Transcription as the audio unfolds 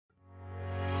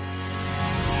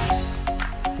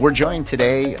We're joined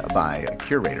today by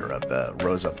curator of the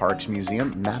Rosa Parks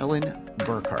Museum, Madeline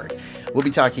Burkhardt. We'll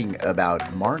be talking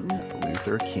about Martin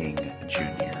Luther King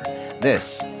Jr.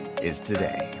 This is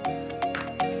Today.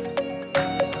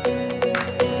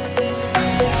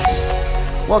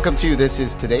 Welcome to This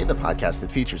Is Today, the podcast that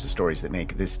features the stories that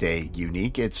make this day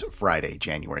unique. It's Friday,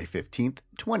 January 15th,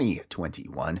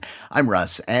 2021. I'm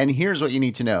Russ, and here's what you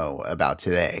need to know about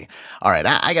today. All right,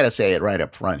 I got to say it right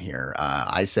up front here.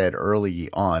 I said early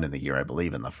on in the year, I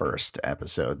believe in the first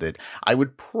episode, that I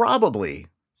would probably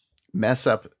mess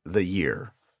up the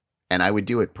year, and I would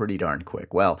do it pretty darn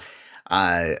quick. Well,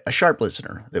 a sharp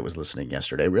listener that was listening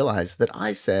yesterday realized that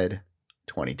I said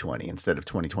 2020 instead of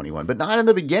 2021, but not in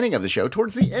the beginning of the show,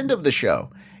 towards the end of the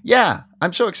show. Yeah,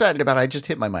 I'm so excited about it. I just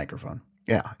hit my microphone.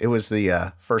 Yeah, it was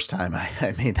the first time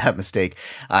I made that mistake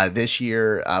this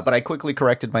year, but I quickly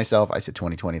corrected myself. I said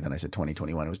 2020, then I said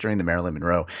 2021. It was during the Marilyn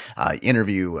Monroe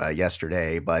interview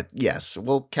yesterday, but yes,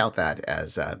 we'll count that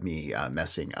as me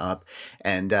messing up.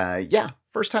 And yeah,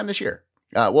 first time this year.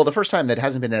 Well, the first time that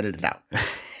hasn't been edited out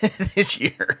this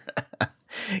year.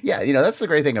 Yeah, that's the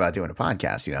great thing about doing a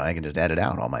podcast. I can just edit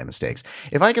out all my mistakes.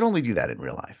 If I could only do that in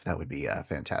real life, that would be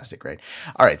fantastic, right?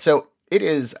 All right, so it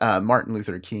is Martin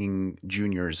Luther King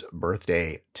Jr.'s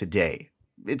birthday today.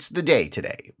 It's the day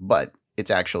today, but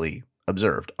it's actually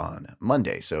observed on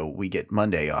Monday, so we get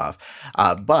Monday off.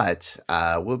 But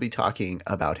we'll be talking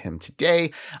about him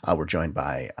today. We're joined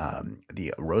by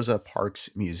the Rosa Parks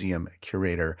Museum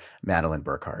curator, Madeline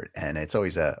Burkhardt, and it's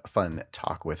always a fun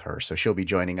talk with her. So she'll be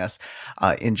joining us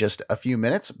in just a few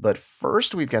minutes. But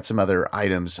first, we've got some other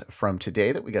items from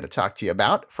today that we got to talk to you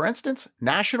about. For instance,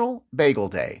 National Bagel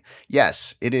Day.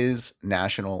 Yes, it is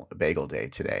National Bagel Day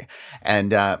today.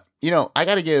 And I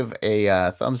got to give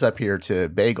a thumbs up here to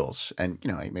bagels, and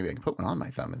maybe I can put one on my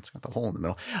thumb. It's got the hole in the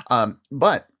middle.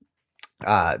 But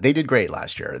they did great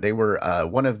last year. They were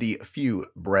one of the few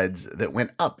breads that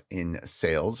went up in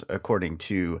sales, according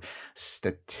to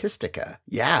Statistica.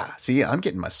 Yeah, see, I'm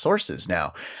getting my sources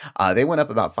now. They went up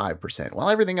about 5%, while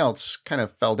everything else kind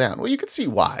of fell down. Well, you could see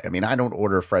why. I mean, I don't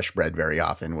order fresh bread very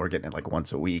often. We're getting it like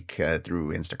once a week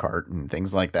through Instacart and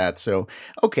things like that. So,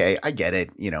 okay, I get it.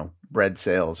 Bread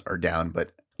sales are down,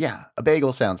 but yeah, a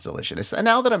bagel sounds delicious. And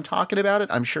now that I'm talking about it,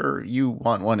 I'm sure you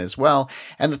want one as well.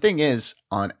 And the thing is,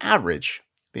 on average,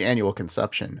 the annual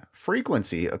consumption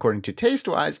frequency, according to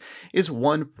TasteWise, is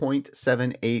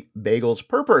 1.78 bagels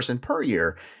per person per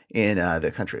year in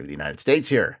the country of the United States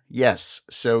here. Yes,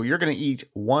 so you're going to eat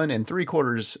 1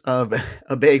 3/4 of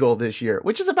a bagel this year,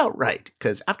 which is about right,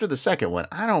 because after the second one,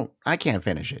 I can't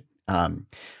finish it.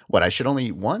 I should only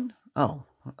eat one? Oh,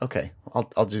 okay.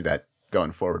 I'll do that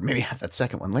going forward. Maybe have that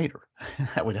second one later.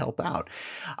 That would help out.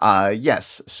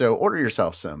 Yes. So order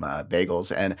yourself some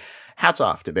bagels, and hats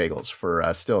off to bagels for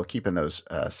still keeping those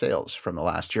sales from the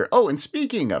last year. Oh, and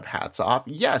speaking of hats off,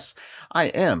 yes, I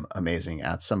am amazing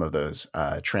at some of those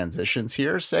transitions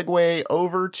here. Segue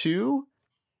over to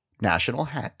National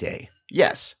Hat Day.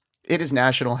 Yes. It is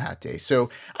National Hat Day.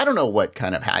 So I don't know what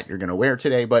kind of hat you're going to wear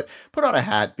today, but put on a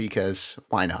hat because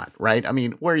why not, right? I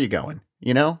mean, where are you going?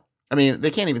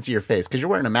 They can't even see your face because you're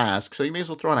wearing a mask, so you may as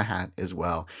well throw on a hat as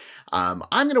well. I'm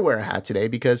going to wear a hat today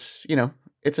because,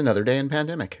 it's another day in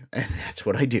pandemic, and that's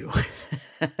what I do.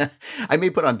 I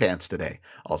may put on pants today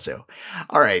also.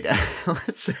 All right,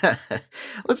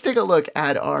 let's take a look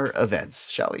at our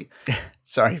events, shall we?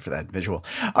 Sorry for that visual.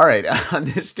 All right, on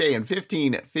this day in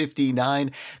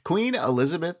 1559, Queen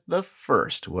Elizabeth I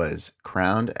was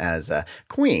crowned as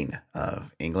Queen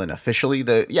of England officially.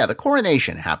 The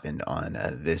coronation happened on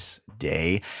this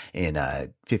day in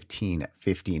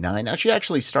 1559. Now, she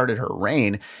actually started her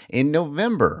reign in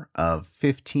November of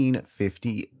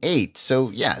 1558.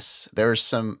 So, yes, there's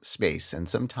some space and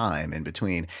some time in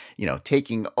between,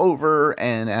 taking over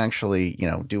and actually,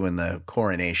 doing the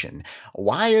coronation.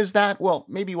 Why is that? Well,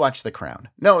 maybe watch The Crown.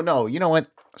 No, you know what?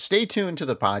 Stay tuned to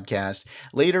the podcast.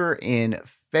 Later in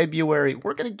February,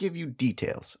 we're going to give you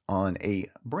details on a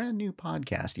brand new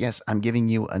podcast. Yes, I'm giving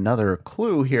you another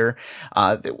clue here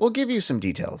that will give you some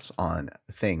details on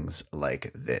things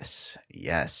like this.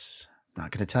 Yes,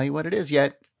 not going to tell you what it is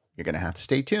yet. You're going to have to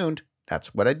stay tuned.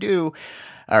 That's what I do.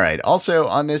 All right. Also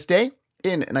on this day,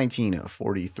 in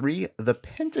 1943, the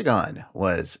Pentagon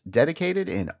was dedicated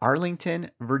in Arlington,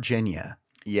 Virginia.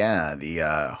 Yeah, the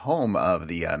home of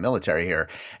the military here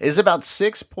is about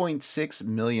 6.6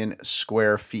 million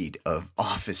square feet of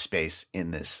office space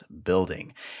in this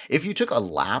building. If you took a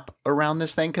lap around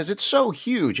this thing, because it's so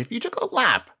huge, if you took a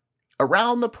lap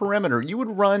around the perimeter. You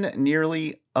would run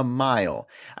nearly a mile.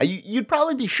 You'd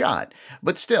probably be shot,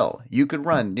 but still, you could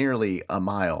run nearly a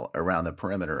mile around the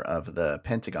perimeter of the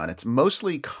Pentagon. It's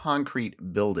mostly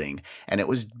concrete building, and it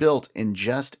was built in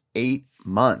just 8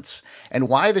 months. And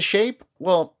why the shape?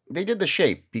 Well, they did the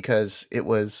shape because it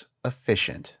was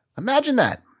efficient. Imagine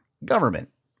that. Government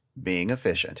being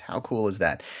efficient. How cool is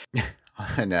that?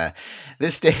 On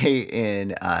this day in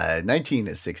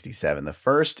 1967, the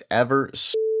first ever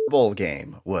Super Bowl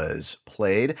game was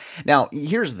played. Now,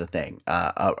 here's the thing.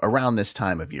 Around this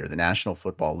time of year, the National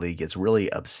Football League gets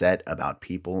really upset about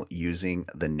people using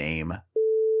the name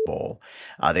Bowl.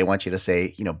 They want you to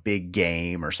say, big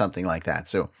game or something like that.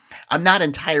 So I'm not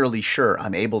entirely sure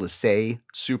I'm able to say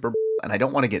Super Bowl, and I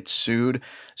don't want to get sued.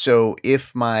 So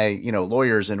if my,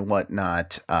 lawyers and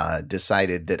whatnot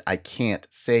decided that I can't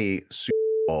say Super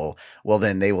Bowl, well,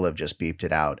 then they will have just beeped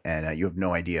it out, and you have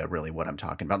no idea really what I'm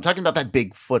talking about. I'm talking about that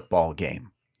big football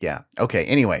game. Yeah. Okay.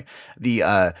 Anyway,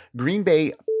 the Green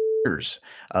Bay Packers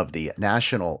of the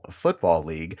National Football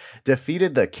League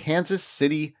defeated the Kansas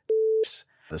City Chiefs.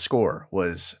 The score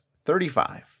was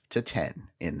 35-10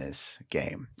 in this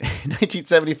game. In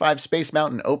 1975, Space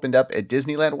Mountain opened up at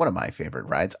Disneyland, one of my favorite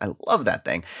rides. I love that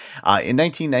thing. In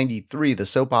 1993, the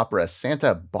soap opera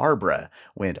Santa Barbara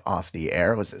went off the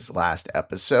air. It was its last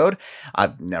episode.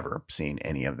 I've never seen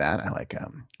any of that. I like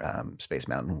Space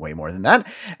Mountain way more than that.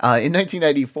 In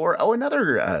 1994,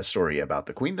 another story about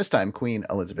the Queen. This time, Queen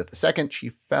Elizabeth II. She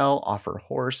fell off her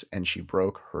horse and she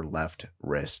broke her left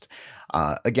wrist.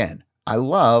 Again, I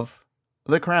love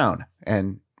The Crown,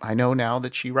 and I know now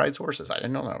that she rides horses. I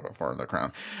didn't know that before The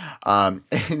Crown.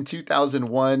 In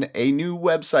 2001, a new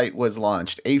website was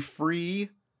launched, a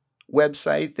free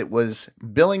website that was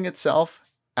billing itself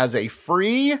as a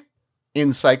free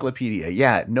encyclopedia.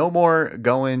 Yeah, no more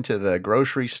going to the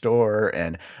grocery store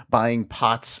and buying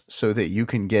pots so that you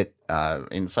can get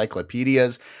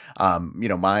encyclopedias.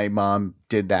 My mom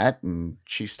did that and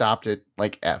she stopped at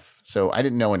like F. So I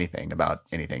didn't know anything about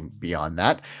anything beyond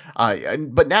that.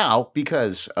 But now,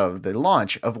 because of the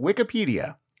launch of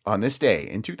Wikipedia on this day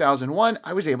in 2001,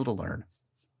 I was able to learn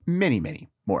many, many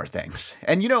more things.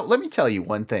 And, let me tell you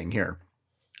one thing here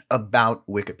about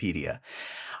Wikipedia.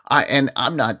 And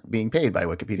I'm not being paid by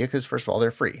Wikipedia because, first of all,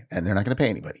 they're free and they're not going to pay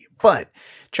anybody. But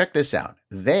check this out.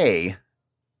 They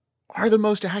are the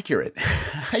most accurate.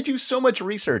 I do so much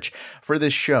research for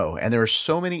this show, and there are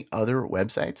so many other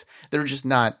websites that are just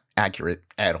not accurate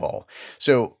at all.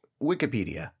 So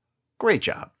Wikipedia, great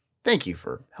job. Thank you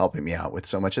for helping me out with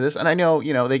so much of this. And I know,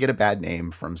 they get a bad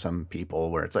name from some people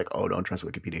where it's like, oh, don't trust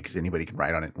Wikipedia because anybody can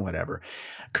write on it, whatever.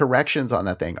 Corrections on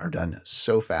that thing are done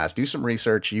so fast. Do some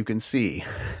research. You can see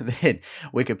that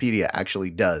Wikipedia actually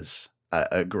does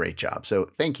a great job. So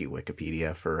thank you,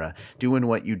 Wikipedia, for doing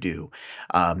what you do.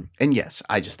 And yes,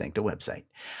 I just thanked a website.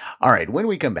 All right. When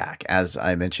we come back, as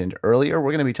I mentioned earlier,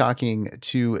 we're going to be talking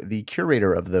to the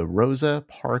curator of the Rosa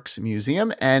Parks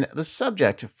Museum. And the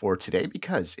subject for today,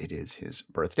 because it is his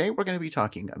birthday, we're going to be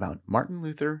talking about Martin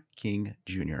Luther King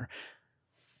Jr.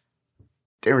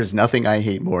 There is nothing I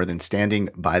hate more than standing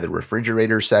by the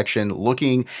refrigerator section,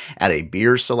 looking at a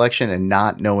beer selection and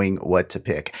not knowing what to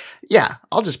pick. Yeah,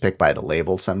 I'll just pick by the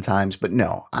label sometimes, but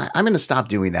no, I'm going to stop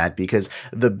doing that because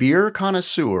the Beer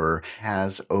Connoisseur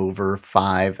has over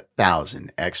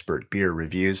 5,000 expert beer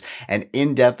reviews and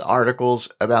in-depth articles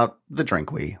about the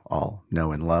drink we all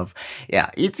know and love.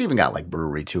 Yeah, it's even got like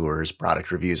brewery tours,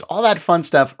 product reviews, all that fun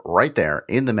stuff right there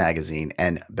in the magazine.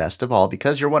 And best of all,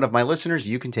 because you're one of my listeners,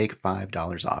 you can take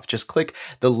 $5 off. Just click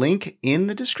the link in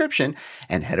the description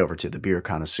and head over to the Beer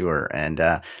Connoisseur and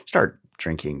start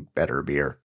drinking better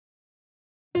beer.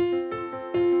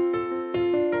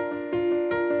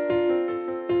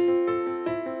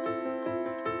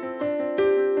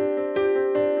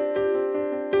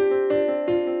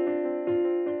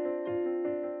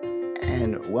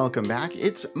 Welcome back.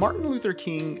 It's Martin Luther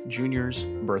King Jr.'s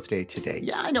birthday today.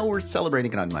 Yeah, I know we're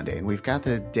celebrating it on Monday and we've got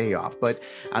the day off, but,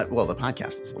 the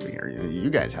podcast is still here. You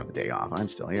guys have the day off. I'm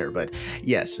still here. But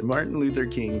yes, Martin Luther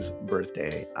King's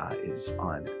birthday is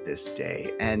on this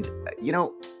day. And,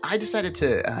 I decided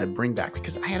to bring back,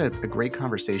 because I had a great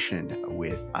conversation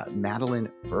with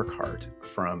Madeline Burkhart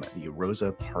from the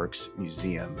Rosa Parks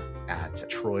Museum at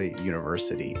Troy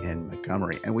University in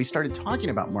Montgomery. And we started talking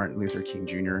about Martin Luther King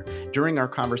Jr. during our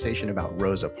conversation about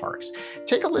Rosa Parks.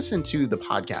 Take a listen to the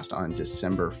podcast on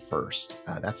December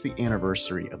 1st. That's the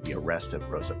anniversary of the arrest of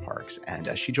Rosa Parks.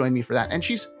 And she joined me for that. And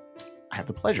I have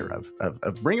the pleasure of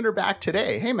bringing her back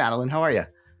today. Hey, Madeline, how are you?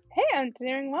 Hey, I'm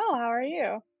doing well. How are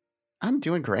you? I'm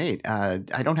doing great.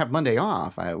 I don't have Monday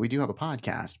off. We do have a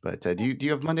podcast, but do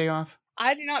you have Monday off?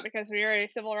 I do not because we are a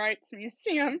civil rights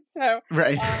museum, so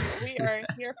Right. we are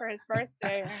here for his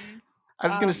birthday, and I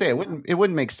was gonna um, say it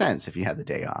wouldn't make sense if you had the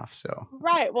day off. So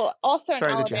right. Well, also in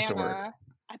sorry that you have to work. Alabama,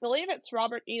 I believe it's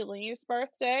Robert E. Lee's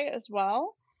birthday as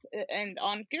well. And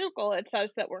on Google, it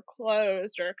says that we're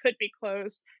closed or could be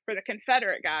closed for the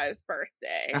Confederate guy's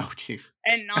birthday Oh, jeez.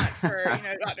 and not for,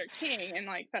 Dr. King. And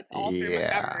like that's all through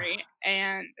Yeah. Montgomery.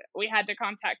 And we had to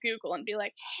contact Google and be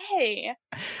like, hey,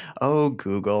 Oh,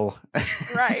 Google.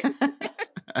 right.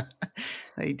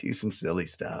 They do some silly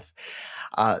stuff.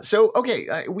 Okay,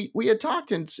 we had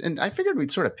talked, and I figured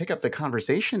we'd sort of pick up the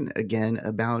conversation again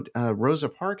about Rosa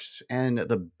Parks and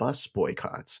the bus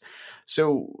boycotts.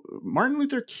 So Martin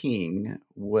Luther King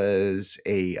was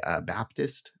a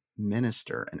Baptist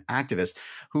minister, an activist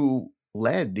who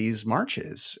led these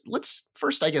marches. Let's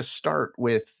first, I guess, start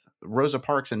with Rosa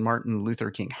Parks and Martin Luther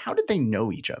King. How did they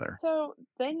know each other? So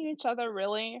they knew each other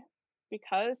really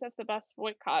because of the bus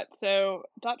boycott. So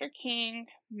Dr. King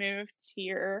moved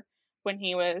here when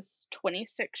he was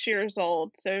 26 years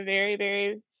old, so very,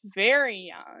 very, very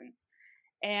young.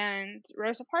 And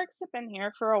Rosa Parks had been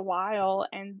here for a while,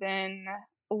 and then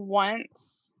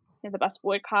once the bus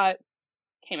boycott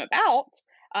came about,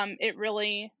 it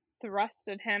really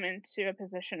thrusted him into a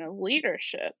position of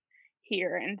leadership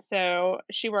here. And so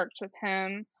she worked with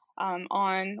him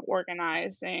on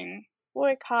organizing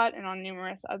boycott and on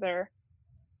numerous other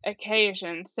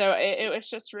occasions. So it was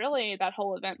just really that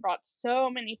whole event brought so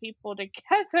many people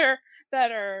together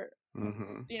that are,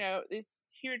 Hmm. these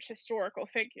huge historical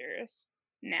figures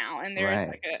now. And there's Right.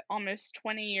 like a almost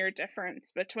 20-year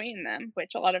difference between them,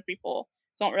 which a lot of people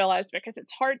don't realize because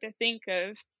it's hard to think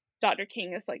of Dr.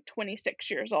 King as like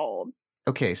 26 years old.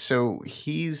 Okay, so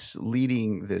he's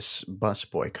leading this bus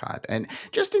boycott. And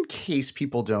just in case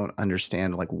people don't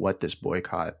understand like what this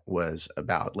boycott was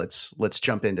about, let's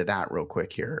jump into that real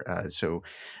quick here. Uh,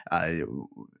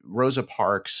 Rosa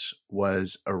Parks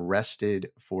was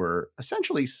arrested for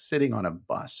essentially sitting on a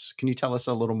bus. Can you tell us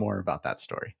a little more about that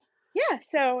story? Yeah,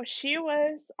 so she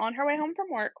was on her way home from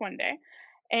work one day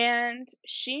and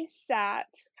she sat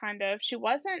she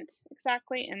wasn't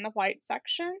exactly in the white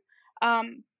section,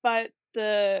 but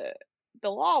the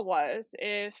law was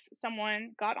if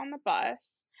someone got on the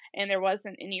bus and there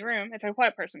wasn't any room, if a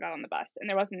white person got on the bus and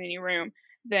there wasn't any room,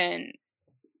 then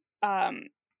um,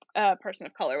 a person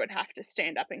of color would have to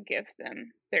stand up and give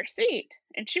them their seat.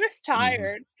 And she was Hmm.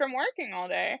 tired from working all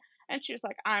day. And she was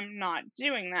like, I'm not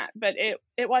doing that. But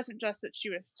it wasn't just that she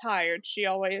was tired. She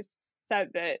always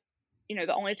said that,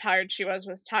 the only tired she was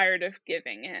tired of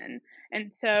giving in.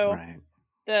 And so Right.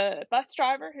 the bus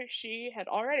driver, who she had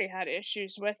already had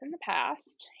issues with in the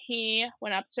past, he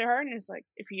went up to her and was like,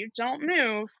 if you don't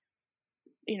move,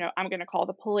 I'm going to call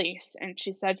the police. And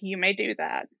she said, you may do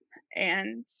that.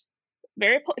 And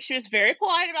she was very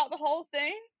polite about the whole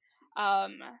thing.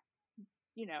 Um,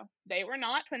 they were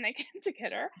not when they came to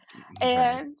get her,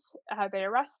 Right. and they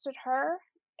arrested her,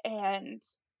 and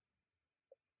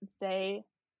they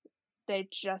they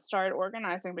just started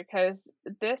organizing because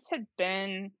this had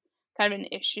been kind of an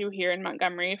issue here in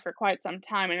Montgomery for quite some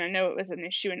time, and I know it was an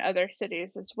issue in other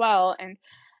cities as well. And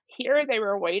here they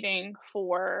were waiting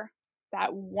for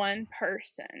that one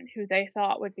person who they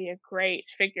thought would be a great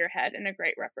figurehead and a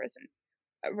great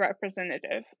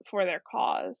representative for their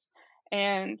cause.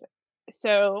 And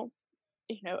so,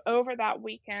 over that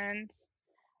weekend,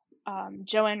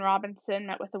 Joanne Robinson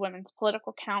met with the Women's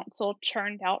Political Council,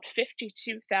 churned out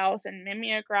 52,000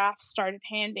 mimeographs, started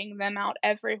handing them out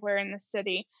everywhere in the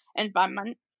city. And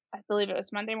I believe it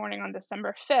was Monday morning on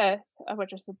December 5th,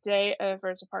 which is the day of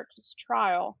Rosa Parks'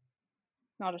 trial,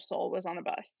 not a soul was on a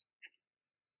bus.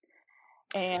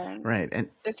 And Right. And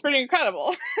it's pretty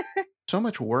incredible. so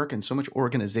much work and so much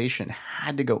organization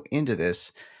had to go into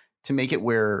this to make it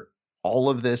where all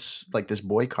of this, like this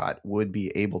boycott, would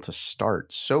be able to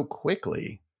start so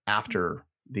quickly after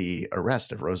the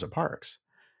arrest of Rosa Parks.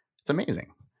 It's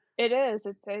amazing. It is.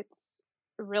 It's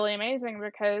really amazing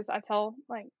because I tell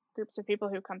like groups of people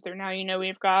who come through now,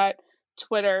 we've got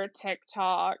Twitter,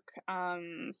 TikTok,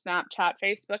 Snapchat,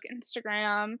 Facebook,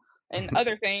 Instagram, and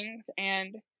other things.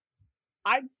 And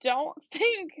I don't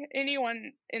think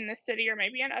anyone in this city or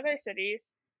maybe in other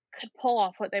cities could pull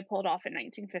off what they pulled off in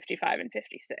 1955 and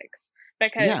 56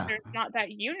 because Yeah. there's not that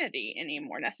unity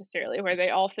anymore necessarily where they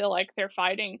all feel like they're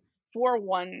fighting for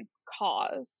one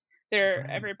cause. Right.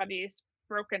 Everybody's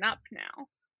broken up now.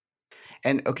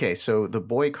 And okay, so the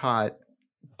boycott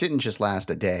didn't just last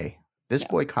a day. This No.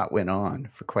 boycott went on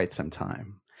for quite some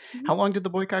time. Mhm. How long did the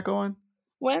boycott go on?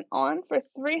 Went on for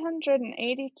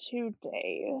 382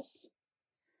 days.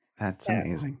 That's So,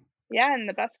 amazing. yeah, and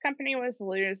the bus company was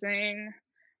losing.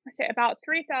 I say about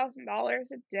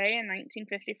 $3,000 a day in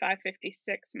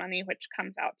 1955-56 money, which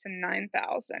comes out to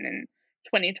 9,000 in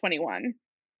 2021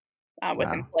 with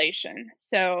Wow. inflation.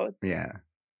 So Yeah.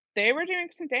 they were doing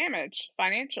some damage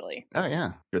financially. Oh,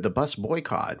 yeah. The bus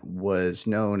boycott was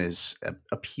known as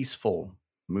a peaceful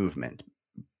movement,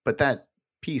 but that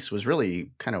peace was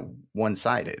really kind of one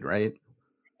sided, right?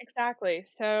 Exactly.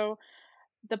 So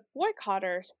the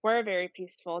boycotters were very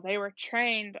peaceful. They were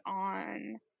trained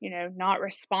on, not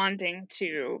responding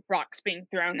to rocks being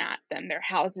thrown at them, their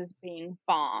houses being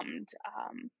bombed,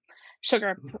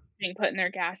 being put in their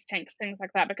gas tanks, things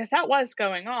like that, because that was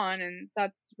going on, and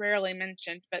that's rarely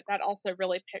mentioned. But that also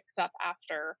really picked up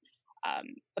after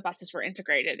the buses were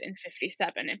integrated in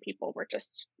 '57, and people were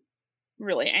just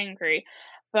really angry.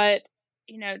 But,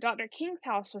 Dr. King's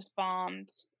house was bombed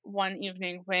one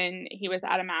evening when he was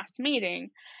at a mass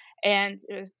meeting, and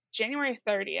it was January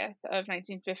 30th of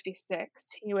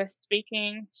 1956. He was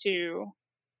speaking to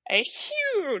a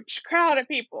huge crowd of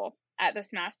people at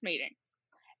this mass meeting.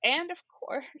 And of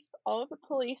course, all of the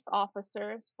police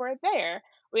officers were there.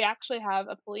 We actually have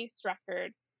a police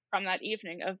record from that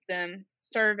evening of them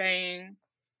surveying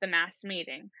the mass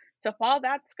meeting. So while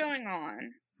that's going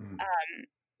on, Mhm. um,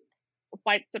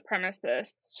 white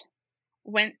supremacists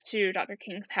went to Dr.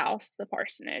 King's house, the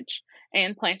parsonage,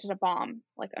 and planted a bomb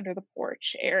like under the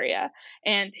porch area.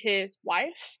 And his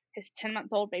wife, his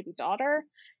 10-month-old baby daughter,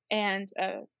 and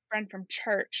a friend from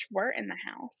church were in the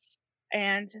house.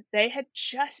 And they had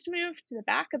just moved to the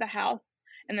back of the house,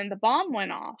 and then the bomb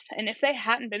went off. And if they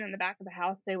hadn't been in the back of the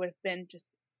house, they would have been just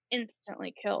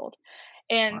instantly killed.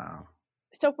 And Wow.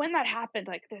 so when that happened,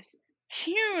 like this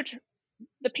huge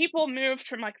the people moved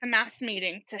from like the mass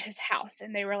meeting to his house,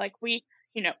 and they were like, we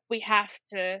have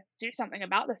to do something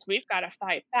about this. We've got to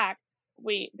fight back.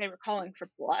 They were calling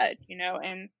for blood,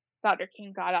 and Dr.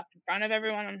 King got up in front of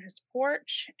everyone on his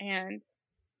porch and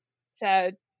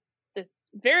said this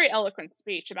very eloquent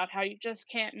speech about how you just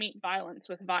can't meet violence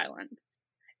with violence.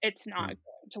 It's not Hmm.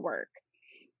 going to work.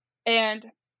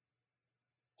 And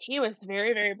he was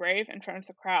very, very brave in front of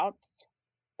the crowds.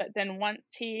 But then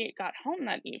once he got home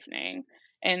that evening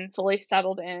and fully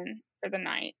settled in for the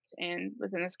night and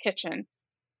was in his kitchen,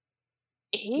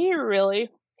 he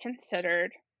really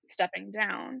considered stepping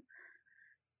down.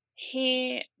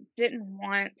 He didn't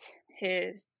want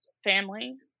his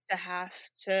family to have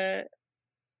to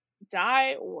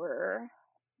die or,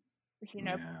 be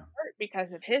Yeah. hurt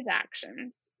because of his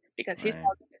actions, because he saw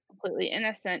Right. them as completely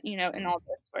innocent, in Mm. all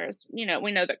this. Whereas, we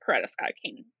know that Coretta Scott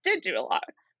King did do a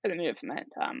lot for the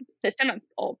movement. His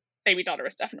 10-month-old baby daughter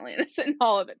was definitely innocent in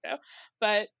all of it, though.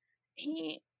 But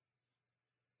he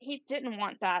he didn't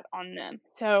want that on them.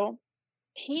 So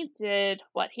he did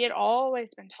what he had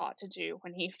always been taught to do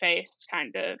when he faced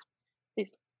kind of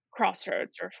these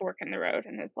crossroads or fork in the road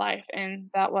in his life, and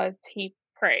that was he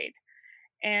prayed.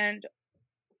 And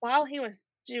while he was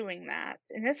doing that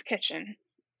in his kitchen,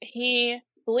 he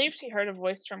believed he heard a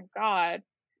voice from God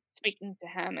speaking to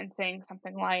him and saying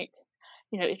something like,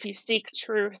 if you seek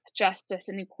truth, justice,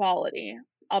 and equality,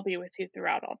 I'll be with you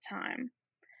throughout all time.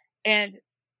 And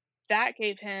that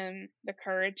gave him the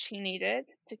courage he needed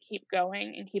to keep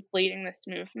going and keep leading this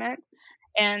movement.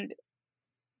 And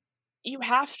you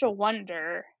have to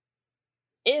wonder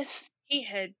if he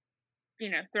had,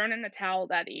 thrown in the towel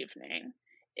that evening,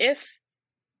 if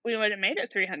we would have made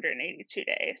it 382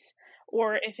 days,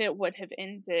 or if it would have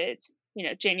ended,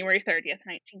 January 30th,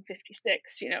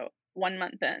 1956, 1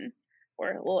 month in,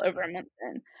 or a little over a month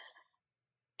in.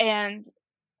 And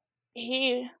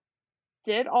he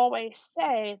did always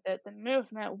say that the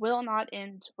movement will not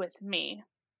end with me.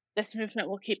 This movement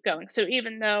will keep going. So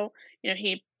even though,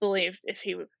 he believed if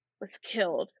he was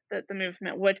killed, that the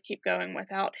movement would keep going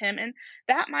without him. And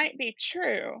that might be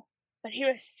true, but he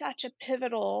was such a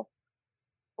pivotal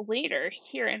leader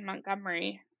here in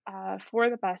Montgomery for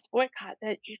the bus boycott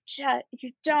that you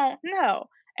don't know.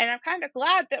 And I'm kind of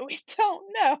glad that we don't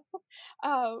know.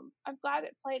 I'm glad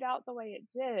it played out the way it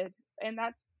did, and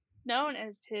that's known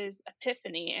as his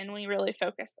epiphany. And we really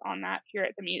focus on that here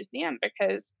at the museum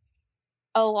because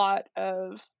a lot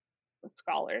of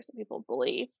scholars and people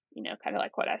believe, kind of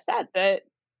like what I said, that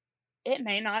it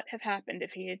may not have happened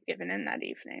if he had given in that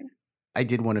evening. I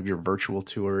did one of your virtual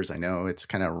tours. I know it's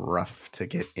kind of rough to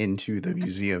get into the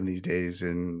museum these days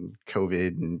in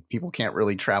COVID, and people can't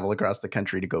really travel across the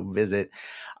country to go visit.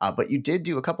 But you did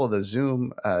do a couple of the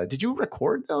Zoom. Did you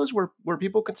record those where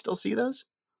people could still see those?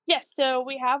 Yes, so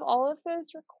we have all of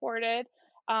those recorded.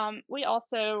 We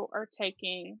also are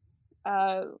taking,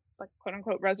 like quote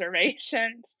unquote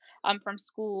reservations from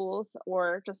schools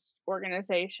or just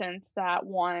organizations that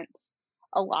want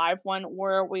a live one,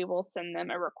 or we will send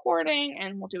them a recording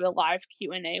and we'll do a live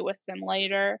Q&A with them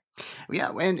later.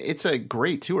 Yeah, and it's a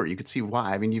great tour. You could see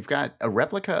why. I mean, you've got a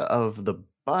replica of the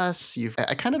bus.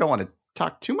 I kind of don't want to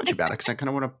talk too much about it because I kind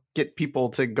of want to get people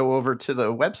to go over to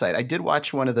the website. I did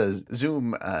watch one of the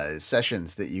Zoom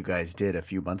sessions that you guys did a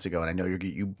few months ago, and I know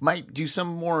you might do some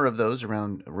more of those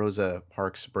around Rosa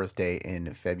Parks' birthday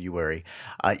in February.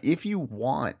 If you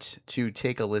want to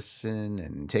take a listen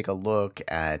and take a look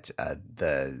at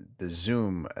the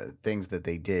Zoom things that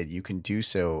they did, you can do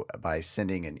so by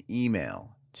sending an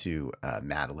email to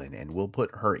Madeline, and we'll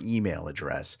put her email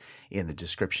address in the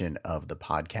description of the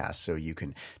podcast so you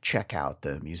can check out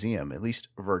the museum, at least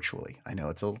virtually. I know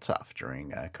it's a little tough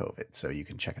during COVID, so you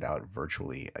can check it out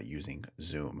virtually using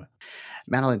Zoom.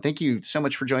 Madeline, thank you so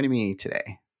much for joining me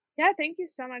today. Yeah, thank you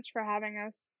so much for having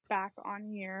us back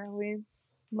on here. We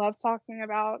love talking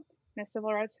about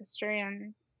civil rights history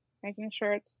and making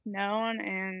sure it's known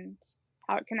and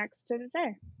how it connects to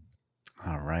today.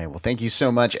 All right. Well, thank you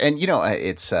so much. And,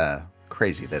 it's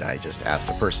crazy that I just asked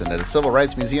a person at a civil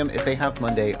rights museum if they have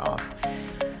Monday off.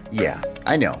 Yeah,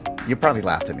 I know. You probably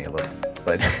laughed at me a little,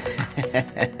 but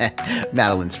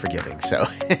Madeline's forgiving, so.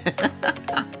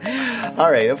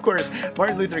 All right. Of course,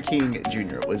 Martin Luther King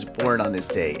Jr. was born on this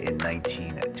day in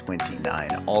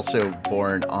 1929. Also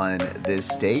born on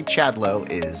this day, Chad Lowe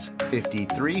is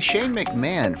 53. Shane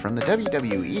McMahon from the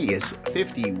WWE is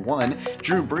 51.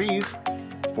 Drew Brees,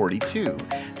 42.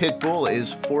 Pitbull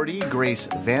is 40. Grace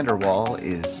Vanderwall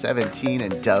is 17.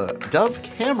 And Dove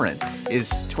Cameron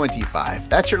is 25.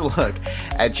 That's your look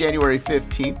at January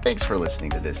 15th. Thanks for listening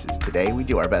to This Is Today. We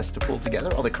do our best to pull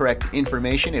together all the correct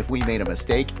information. If we made a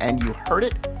mistake and you heard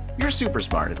it, you're super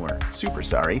smart and we're super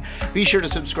sorry. Be sure to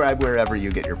subscribe wherever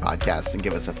you get your podcasts and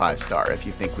give us a 5-star if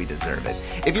you think we deserve it.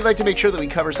 If you'd like to make sure that we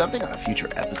cover something on a future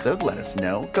episode, let us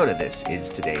know. Go to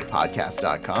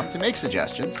thisistodaypodcast.com to make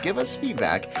suggestions, give us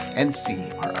feedback, and see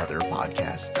our other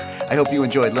podcasts. I hope you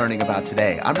enjoyed learning about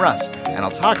today. I'm Russ, and I'll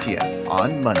talk to you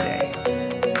on Monday.